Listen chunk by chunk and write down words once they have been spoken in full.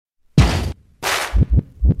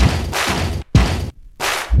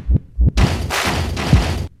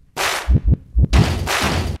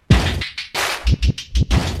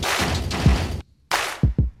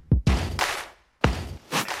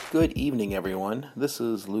Good evening, everyone. This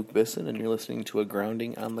is Luke Bisson, and you're listening to a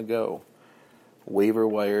Grounding on the Go, Waiver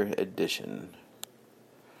Wire Edition.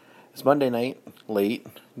 It's Monday night, late.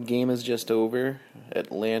 Game is just over.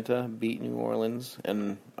 Atlanta beat New Orleans,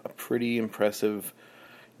 and a pretty impressive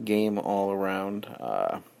game all around.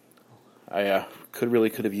 I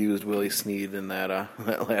could have used Willie Snead in that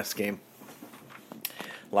that last game.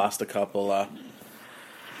 Lost a couple of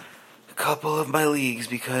my leagues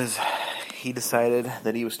because he decided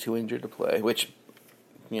that he was too injured to play, which,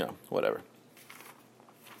 whatever.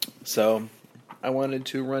 So, I wanted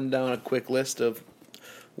to run down a quick list of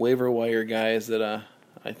waiver wire guys that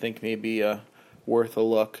I think may be worth a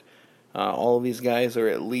look. All of these guys are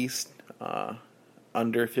at least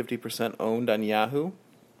under 50% owned on Yahoo.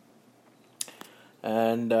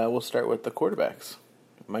 And we'll start with the quarterbacks.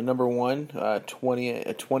 My number one,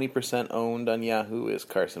 20% owned on Yahoo is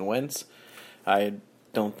Carson Wentz. I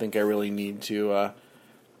don't think I really need to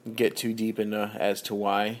get too deep into as to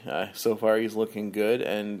why. So far, he's looking good,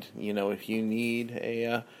 and if you need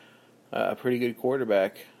a pretty good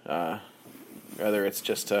quarterback, whether it's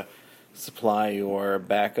just to supply your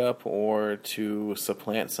backup or to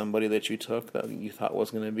supplant somebody that you took that you thought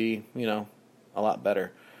was going to be, a lot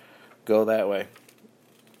better, go that way.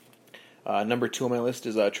 Number 2 on my list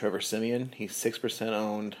is Trevor Siemian. He's 6%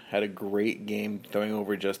 owned, had a great game, throwing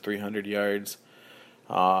over just 300 yards.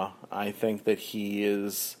 I think that he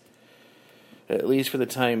is, at least for the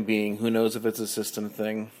time being, who knows if it's a system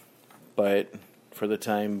thing, but for the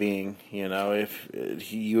time being,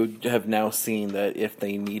 if you have now seen that if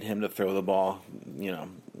they need him to throw the ball,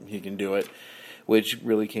 he can do it, which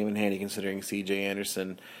really came in handy considering C.J.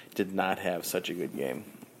 Anderson did not have such a good game.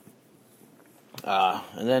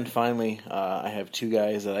 And then finally, I have 2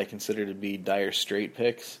 guys that I consider to be dire straight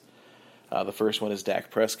picks. The first one is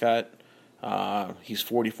Dak Prescott. He's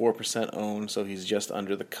 44% owned, so he's just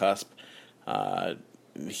under the cusp.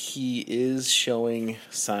 He is showing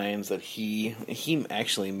signs that he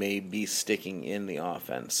actually may be sticking in the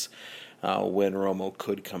offense when Romo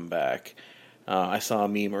could come back. I saw a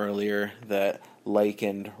meme earlier that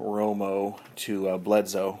likened Romo to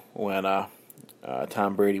Bledsoe when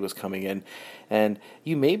Tom Brady was coming in, and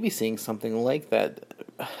you may be seeing something like that.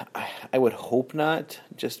 I would hope not,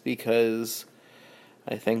 just because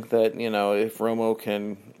I think that, if Romo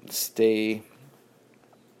can stay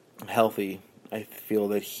healthy, I feel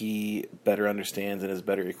that he better understands and is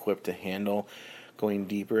better equipped to handle going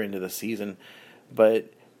deeper into the season.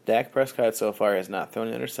 But Dak Prescott so far has not thrown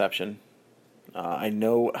an interception. I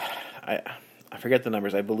forget the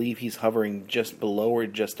numbers. I believe he's hovering just below or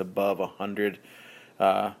just above 100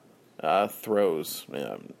 throws,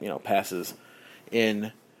 passes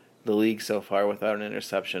in the league so far without an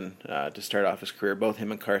interception to start off his career. Both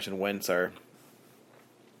him and Carson Wentz are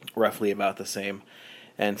roughly about the same,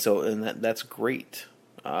 and that's great.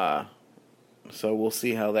 So we'll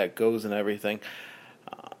see how that goes and everything.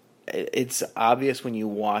 It's obvious when you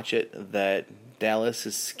watch it that Dallas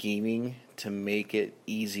is scheming to make it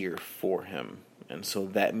easier for him, and so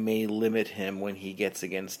that may limit him when he gets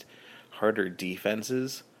against harder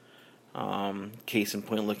defenses. Case in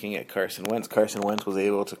point, looking at Carson Wentz. Carson Wentz was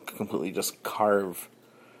able to completely just carve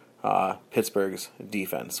Pittsburgh's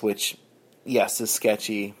defense, which, yes, is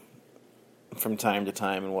sketchy from time to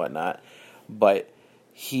time and whatnot, but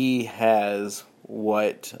he has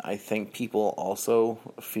what I think people also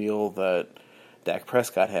feel that Dak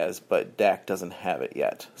Prescott has, but Dak doesn't have it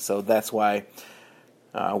yet. So that's why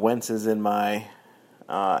Wentz is in my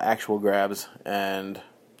actual grabs, and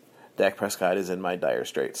Dak Prescott is in my dire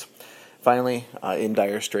straits. Finally, in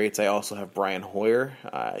dire straits, I also have Brian Hoyer.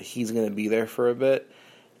 He's going to be there for a bit,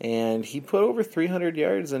 and he put over 300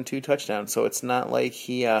 yards and 2 touchdowns. So it's not like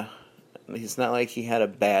he had a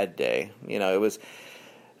bad day. It was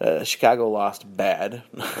Chicago lost bad,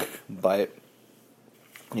 but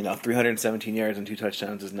 317 yards and 2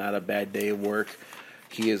 touchdowns is not a bad day of work.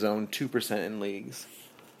 He is owned 2% in leagues.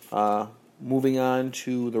 Moving on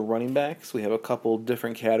to the running backs, we have a couple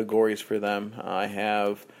different categories for them. I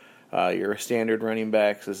have your standard running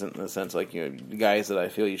backs, isn't in the sense like the guys that I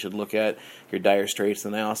feel you should look at, your dire straits,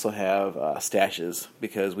 and I also have stashes,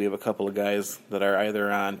 because we have a couple of guys that are either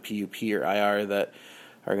on PUP or IR that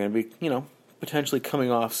are going to be potentially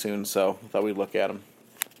coming off soon. So I thought we'd look at them.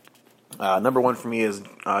 Number 1 for me is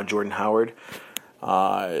Jordan Howard.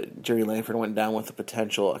 Jerry Langford went down with a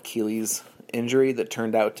potential Achilles injury that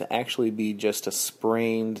turned out to actually be just a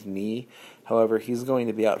sprained knee. However, he's going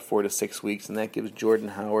to be out 4 to 6 weeks, and that gives Jordan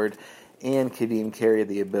Howard and Kadeem Carey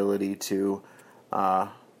the ability to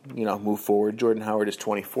move forward. Jordan Howard is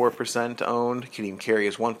 24% owned. Kadeem Carey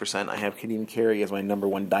is 1%. I have Kadeem Carey as my number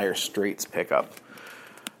 1 dire straits pickup.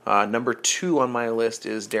 Number 2 on my list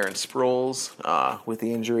is Darren Sproles, with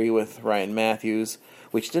the injury with Ryan Matthews,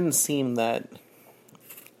 which didn't seem that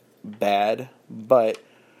bad, but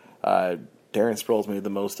Darren Sproles made the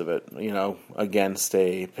most of it, against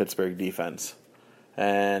a Pittsburgh defense.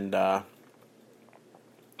 And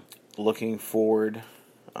looking forward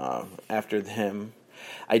after him,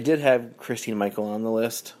 I did have Christine Michael on the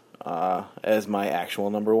list as my actual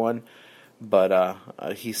number 1. But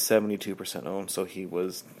he's 72% owned, so he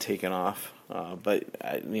was taken off. But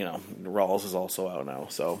Rawls is also out now.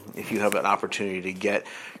 So if you have an opportunity to get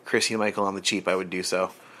Christine Michael on the cheap, I would do so.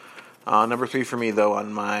 Number 3 for me, though,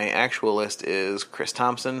 on my actual list is Chris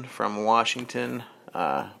Thompson from Washington,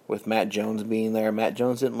 with Matt Jones being there. Matt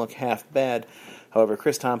Jones didn't look half bad. However,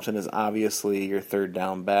 Chris Thompson is obviously your third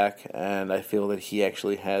down back, and I feel that he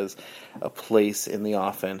actually has a place in the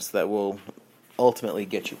offense that will ultimately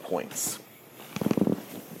get you points.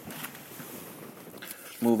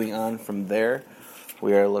 Moving on from there,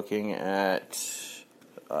 we are looking at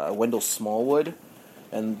Wendell Smallwood.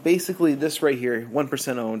 And basically this right here,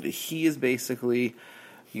 1% owned, he is basically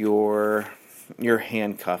your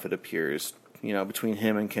handcuff, it appears, between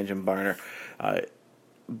him and Kenjon Barner.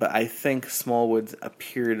 But I think Smallwood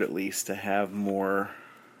appeared at least to have more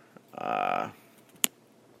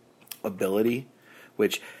ability,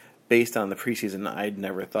 which based on the preseason I'd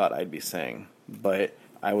never thought I'd be saying. But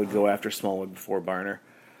I would go after Smallwood before Barner.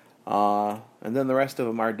 And then the rest of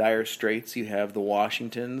them are dire straits. You have the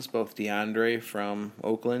Washingtons, both DeAndre from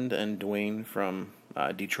Oakland and Dwayne from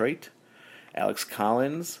Detroit, Alex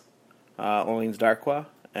Collins, Orleans Darkwa,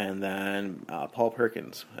 and then Paul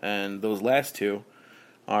Perkins. And those last two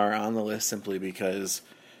are on the list simply because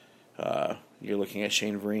you're looking at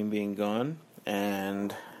Shane Vereen being gone,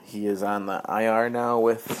 and he is on the IR now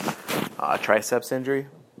with triceps injury.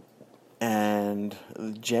 And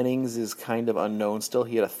Jennings is kind of unknown still.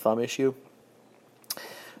 He had a thumb issue.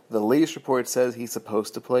 The latest report says he's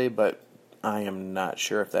supposed to play, but I am not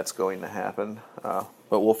sure if that's going to happen.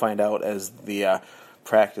 But we'll find out as the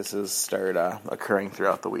practices start occurring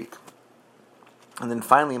throughout the week. And then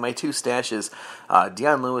finally, my 2 stashes,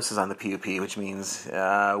 Dion Lewis is on the PUP, which means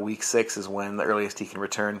week 6 is when the earliest he can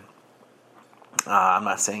return. I'm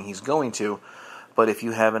not saying he's going to, but if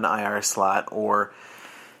you have an IR slot, or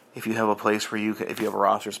if you have a place where if you have a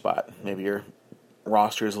roster spot, maybe your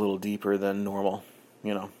roster is a little deeper than normal,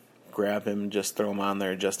 grab him, just throw him on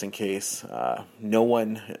there just in case. No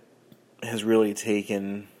one has really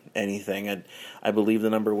taken anything. I believe the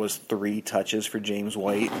number was 3 touches for James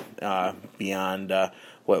White beyond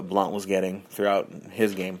what Blount was getting throughout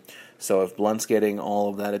his game. So if Blount's getting all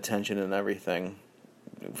of that attention and everything,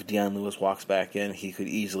 if Dion Lewis walks back in, he could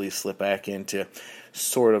easily slip back into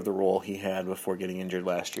sort of the role he had before getting injured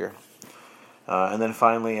last year. And then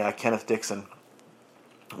finally, Kenneth Dixon.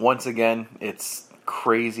 Once again, it's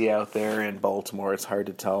crazy out there in Baltimore. It's hard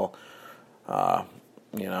to tell,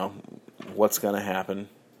 what's going to happen.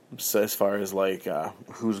 So as far as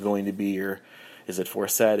who's going to be is it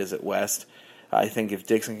Forsett, is it West? I think if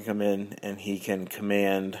Dixon can come in and he can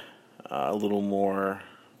command a little more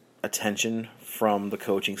attention from the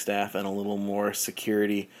coaching staff and a little more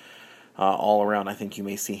security all around, I think you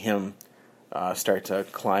may see him start to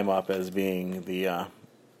climb up as being the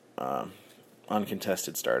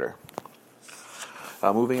uncontested starter.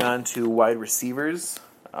 Moving on to wide receivers.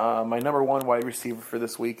 My number 1 wide receiver for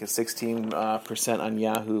this week is 16% on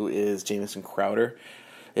Yahoo is Jamison Crowder.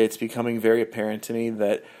 It's becoming very apparent to me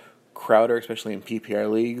that Crowder, especially in PPR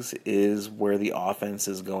leagues, is where the offense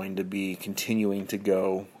is going to be continuing to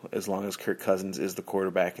go as long as Kirk Cousins is the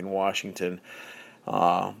quarterback in Washington.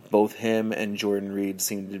 Both him and Jordan Reed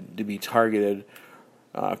seem to be targeted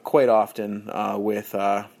quite often with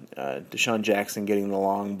Deshaun Jackson getting the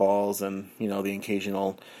long balls and the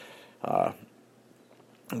occasional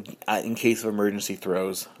in case of emergency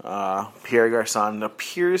throws. Pierre Garçon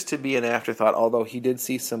appears to be an afterthought, although he did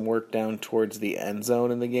see some work down towards the end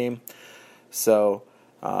zone in the game. So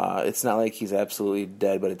it's not like he's absolutely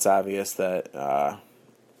dead, but it's obvious that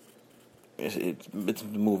it's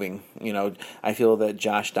moving. I feel that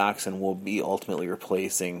Josh Doxson will be ultimately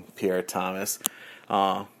replacing Pierre Thomas.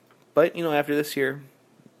 But after this year,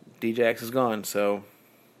 Djax is gone, so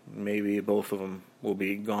maybe both of them will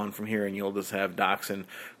be gone from here, and you'll just have Doxson,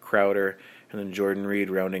 Crowder, and then Jordan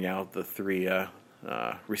Reed rounding out the 3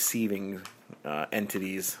 receiving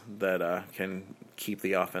entities that can keep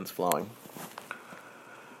the offense flowing.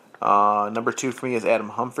 Number 2 for me is Adam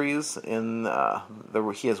Humphries. He is at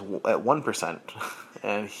 1%,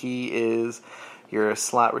 and he is your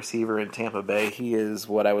slot receiver in Tampa Bay. He is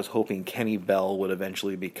what I was hoping Kenny Bell would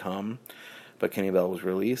eventually become. but Kenny Bell was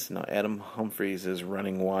released. Now Adam Humphries is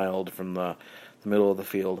running wild from the middle of the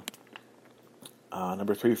field.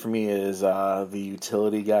 Number 3 for me is the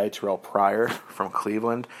utility guy, Terrell Pryor from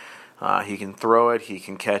Cleveland. He can throw it, he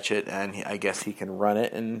can catch it, and I guess he can run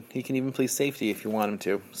it, and he can even play safety if you want him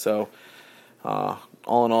to. So,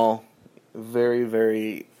 all in all, very,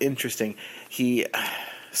 very interesting. He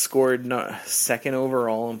scored second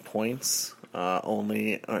overall in points, or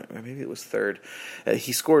maybe it was third.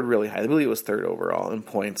 He scored really high. I believe it was third overall in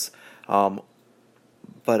points.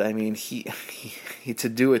 But I mean, he to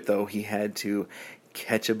do it though, he had to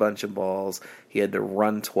catch a bunch of balls, he had to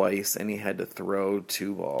run twice, and he had to throw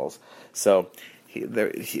 2 balls. So he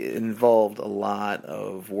involved a lot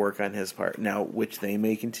of work on his part. Now, which they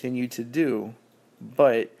may continue to do,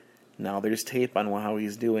 but now there's tape on how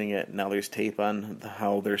he's doing it. Now there's tape on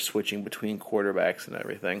how they're switching between quarterbacks and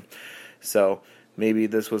everything. So maybe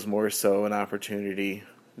this was more so an opportunity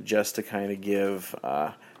just to kind of give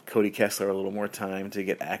Cody Kessler a little more time to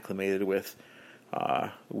get acclimated with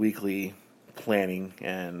weekly planning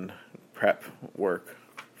and prep work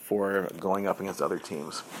for going up against other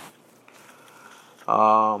teams.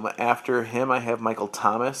 After him, I have Michael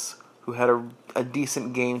Thomas, who had a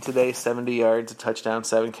decent game today, 70 yards, a touchdown,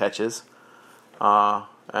 7 catches.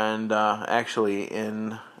 Actually,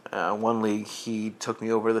 in one league, he took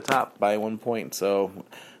me over the top by 1 point. So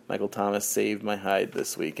Michael Thomas saved my hide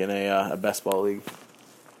this week in a best ball league.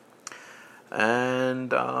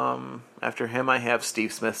 And after him, I have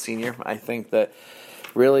Steve Smith Sr. I think that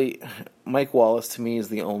really Mike Wallace to me is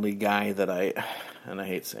the only guy that and I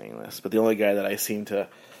hate saying this, but the only guy that I seem to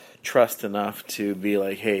trust enough to be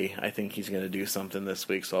like, hey, I think he's going to do something this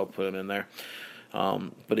week, so I'll put him in there.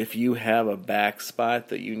 But if you have a back spot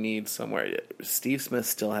that you need somewhere, Steve Smith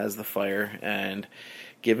still has the fire, and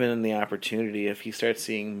given him the opportunity, if he starts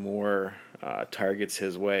seeing more targets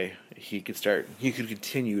his way, he could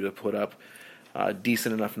continue to put up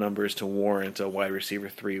decent enough numbers to warrant a wide receiver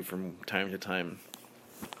 3 from time to time.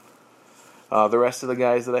 The rest of the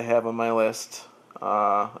guys that I have on my list,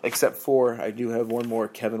 except for I do have one more,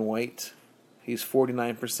 Kevin White. He's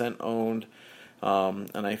 49% owned,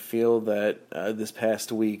 and I feel that this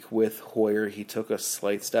past week with Hoyer, he took a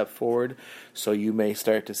slight step forward, so you may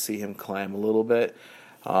start to see him climb a little bit.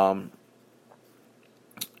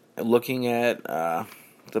 Looking at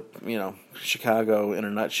Chicago in a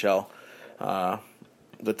nutshell,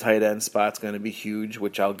 the tight end spot's going to be huge,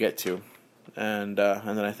 which I'll get to. And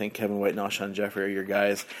then I think Kevin White and Alshon Jeffrey are your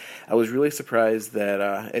guys. I was really surprised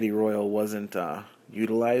that Eddie Royal wasn't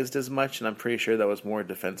utilized as much, and I'm pretty sure that was more a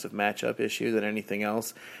defensive matchup issue than anything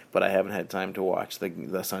else, but I haven't had time to watch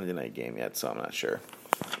the Sunday night game yet, so I'm not sure.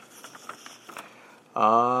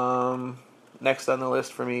 Next on the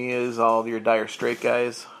list for me is all of your Dire Straits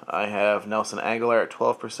guys. I have Nelson Aguilar at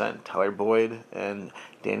 12%, Tyler Boyd and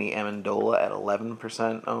Danny Amendola at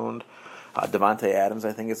 11% owned. Devontae Adams,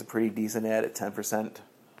 I think, is a pretty decent ad at 10%.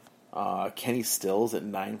 Kenny Stills at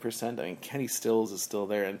 9%. I mean, Kenny Stills is still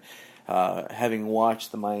there, and having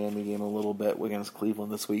watched the Miami game a little bit against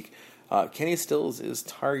Cleveland this week, Kenny Stills is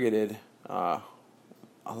targeted a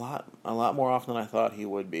lot more often than I thought he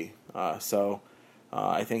would be. So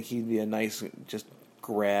I think he'd be a nice just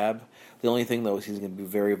grab. The only thing, though, is he's going to be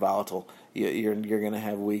very volatile. You're going to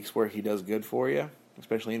have weeks where he does good for you,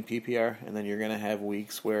 especially in PPR, and then you're going to have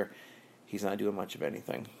weeks where he's not doing much of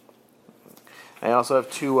anything. I also have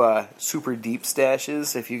 2 super deep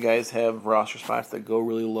stashes. If you guys have roster spots that go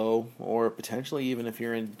really low, or potentially even if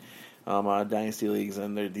you're in dynasty leagues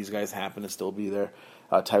and these guys happen to still be there,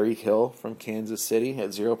 Tyreek Hill from Kansas City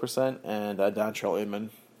at 0%, and Dontrell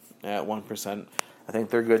Inman at 1%. I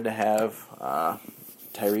think they're good to have.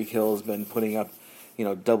 Tyreek Hill has been putting up,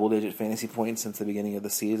 double-digit fantasy points since the beginning of the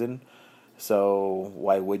season. So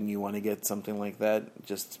why wouldn't you want to get something like that?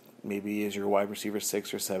 Just maybe as your wide receiver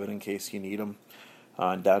 6 or 7 in case you need them.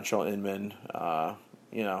 Dontrell Inman,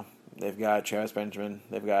 they've got Travis Benjamin,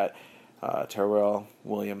 they've got Terrell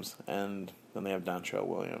Williams, and then they have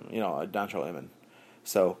Dontrell Inman.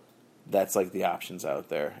 So that's like the options out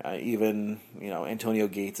there. Even Antonio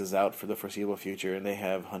Gates is out for the foreseeable future, and they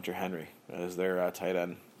have Hunter Henry as their tight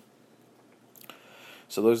end.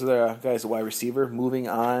 So those are the guys at wide receiver. Moving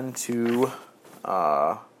on to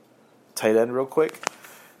tight end real quick.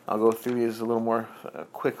 I'll go through these a little more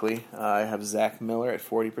quickly. I have Zach Miller at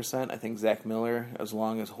 40%. I think Zach Miller, as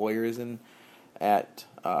long as Hoyer is in at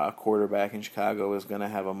quarterback in Chicago, is going to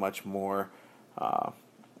have a much more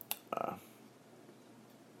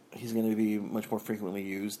he's going to be much more frequently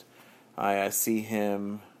used. I see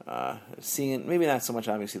him seeing, maybe not so much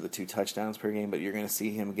obviously the 2 touchdowns per game, but you're going to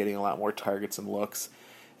see him getting a lot more targets and looks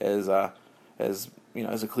as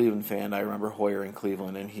as a Cleveland fan, I remember Hoyer in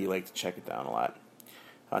Cleveland, and he liked to check it down a lot.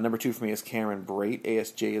 Number 2 for me is Cameron Brate.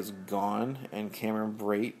 ASJ is gone, and Cameron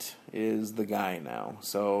Brate is the guy now.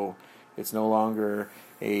 So it's no longer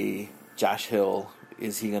a Josh Hill.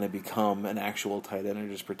 Is he going to become an actual tight end or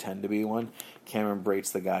just pretend to be one? Cameron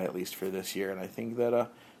Brate's the guy, at least for this year, and I think that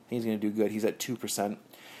he's going to do good. He's at 2%.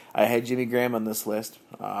 I had Jimmy Graham on this list,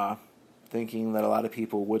 thinking that a lot of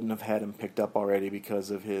people wouldn't have had him picked up already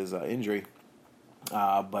because of his injury.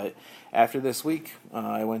 But after this week,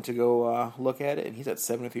 I went to go look at it, and he's at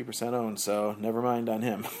 73% owned, so never mind on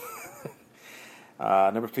him.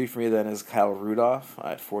 Number 3 for me then is Kyle Rudolph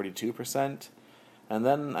at 42%. And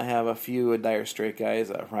then I have a few Dire Straits guys.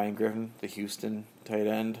 Ryan Griffin, the Houston tight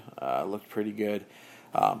end, looked pretty good.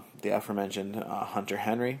 The aforementioned Hunter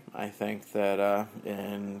Henry, I think that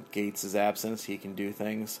in Gates' absence, he can do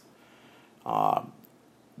things.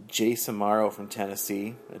 Jay Samaro from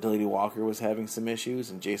Tennessee. Delaney Walker was having some issues,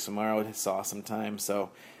 and Jay Samaro saw some time. So,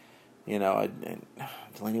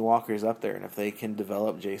 Delaney Walker is up there, and if they can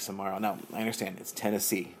develop Jay Samaro, now I understand it's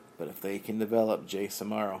Tennessee, but if they can develop Jay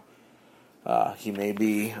Samaro, he may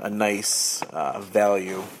be a nice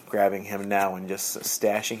value, grabbing him now and just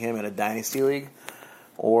stashing him in a dynasty league,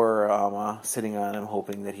 or sitting on him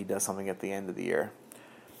hoping that he does something at the end of the year.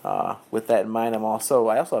 With that in mind, I also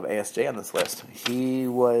have ASJ on this list. He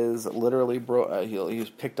was literally he was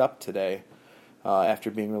picked up today after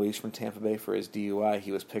being released from Tampa Bay for his DUI.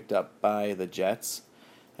 He was picked up by the Jets,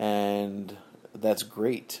 and that's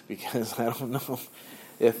great because I don't know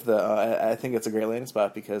if I think it's a great landing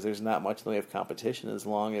spot because there's not much in the way of competition as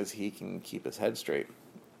long as he can keep his head straight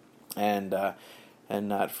and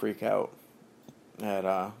not freak out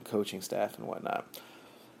at coaching staff and whatnot.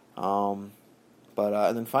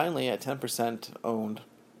 And then finally, at 10% owned,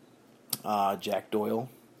 Jack Doyle.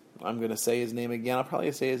 I'm going to say his name again. I'll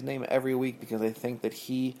probably say his name every week because I think that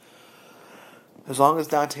as long as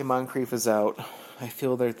Dante Moncrief is out, I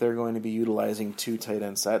feel that they're going to be utilizing 2 tight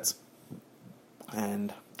end sets.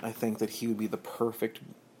 And I think that he would be the perfect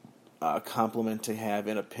complement to have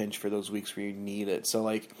in a pinch for those weeks where you need it. So,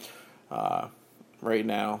 right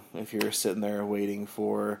now, if you're sitting there waiting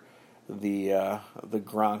for the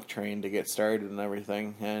Gronk train to get started and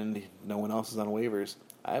everything, and no one else is on waivers,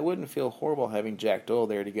 I wouldn't feel horrible having Jack Doyle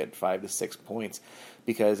there to get 5 to 6 points,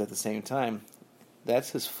 because at the same time, that's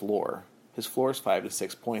his floor. His floor is 5 to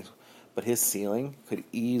 6 points, but his ceiling could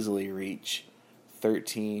easily reach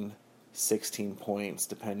 13, 16 points,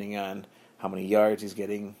 depending on how many yards he's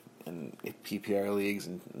getting in PPR leagues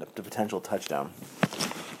and the potential touchdown.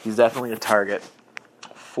 He's definitely a target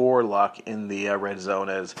for luck in the red zone,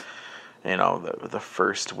 as the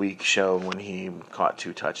first week showed when he caught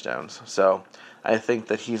 2 touchdowns. So I think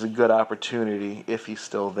that he's a good opportunity if he's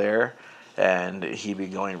still there, and he'd be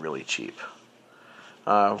going really cheap.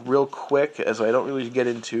 Real quick, as I don't really get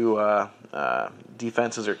into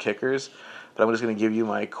defenses or kickers, but I'm just going to give you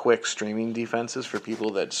my quick streaming defenses for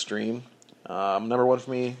people that stream. Number 1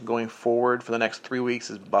 for me going forward for the next 3 weeks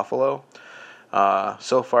is Buffalo.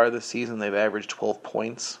 So far this season, they've averaged 12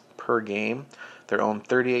 points per game. They're owned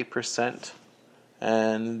 38%,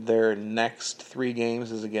 and their next 3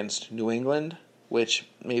 games is against New England, which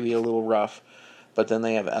may be a little rough, but then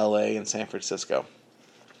they have LA and San Francisco.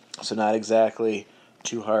 So not exactly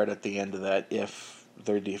too hard at the end of that if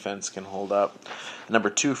their defense can hold up. Number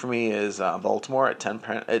 2 for me is Baltimore at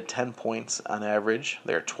 10 points on average.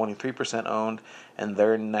 They're 23% owned, and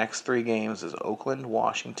their next 3 games is Oakland,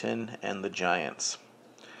 Washington, and the Giants.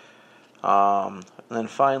 And then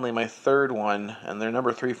finally, my third one, and they're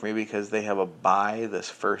number 3 for me because they have a bye this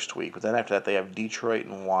first week. But then after that, they have Detroit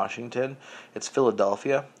and Washington. It's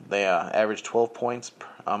Philadelphia. They average 12 points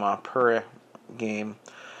per game,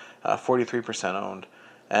 43% owned.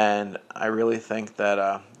 And I really think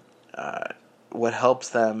that what helps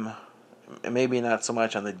them, maybe not so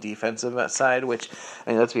much on the defensive side, which,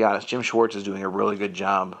 let's be honest, Jim Schwartz is doing a really good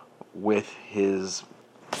job with his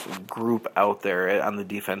group out there on the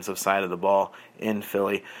defensive side of the ball in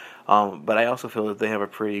Philly. But I also feel that they have a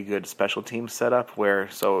pretty good special team setup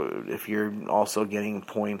so if you're also getting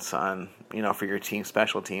points on, for your team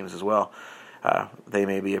special teams as well, they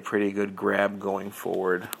may be a pretty good grab going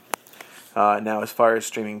forward. Now, as far as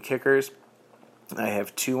streaming kickers, I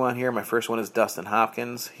have 2 on here. My first one is Dustin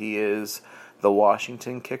Hopkins. He is the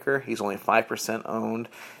Washington kicker. He's only 5% owned,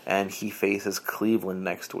 and he faces Cleveland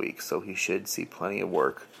next week, so he should see plenty of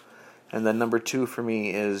work. And then number 2 for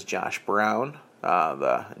me is Josh Brown,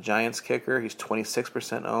 the Giants kicker. He's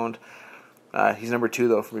 26% owned. He's number 2,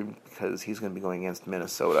 though, for me because he's going to be going against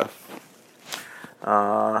Minnesota.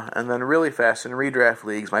 And then really fast in redraft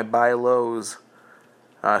leagues, my buy lows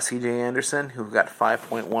C.J. Anderson, who got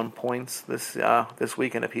 5.1 points this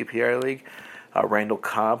week in a PPR league. Randall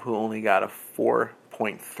Cobb, who only got a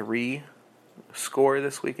 4.3 score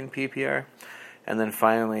this week in PPR. And then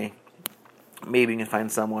finally, maybe you can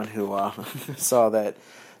find someone who saw that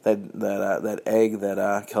egg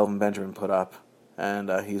that Kelvin Benjamin put up, and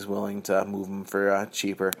he's willing to move him for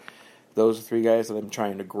cheaper. Those are 3 guys that I'm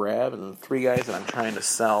trying to grab, and the 3 guys that I'm trying to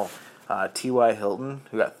sell. T.Y. Hilton,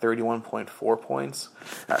 who got 31.4 points.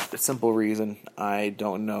 The simple reason, I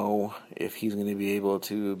don't know if he's going to be able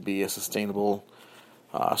to be a sustainable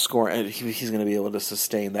score. He's going to be able to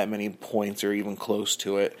sustain that many points or even close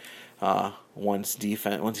to it once he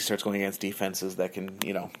starts going against defenses that can,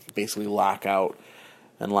 basically lock out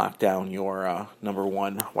and lock down your number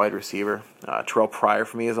 1 wide receiver. Terrell Pryor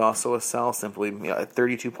for me is also a sell. Simply at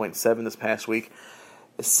 32.7 this past week.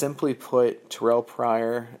 Simply put, Terrell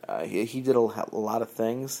Pryor, he did a lot of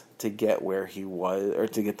things to get where he was, or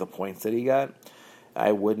to get the points that he got.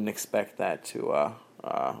 I wouldn't expect that to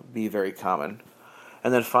be very common.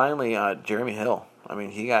 And then finally, Jeremy Hill. I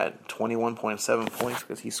mean, he got 21.7 points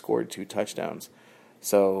because he scored 2 touchdowns.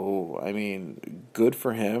 So, I mean, good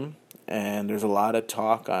for him. And there's a lot of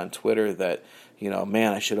talk on Twitter that,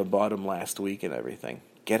 man, I should have bought him last week and everything.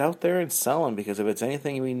 Get out there and sell him, because if it's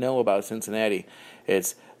anything we know about Cincinnati,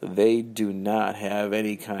 it's they do not have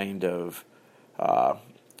any kind of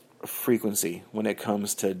frequency when it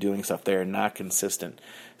comes to doing stuff. They're not consistent.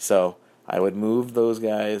 So I would move those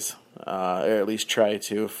guys, or at least try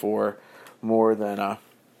to, for more than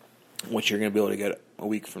what you're going to be able to get a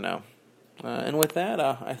week from now. And with that,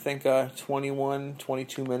 I think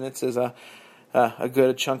 22 minutes is a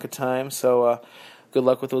good chunk of time. So good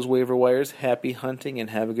luck with those waiver wires. Happy hunting, and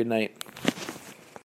have a good night.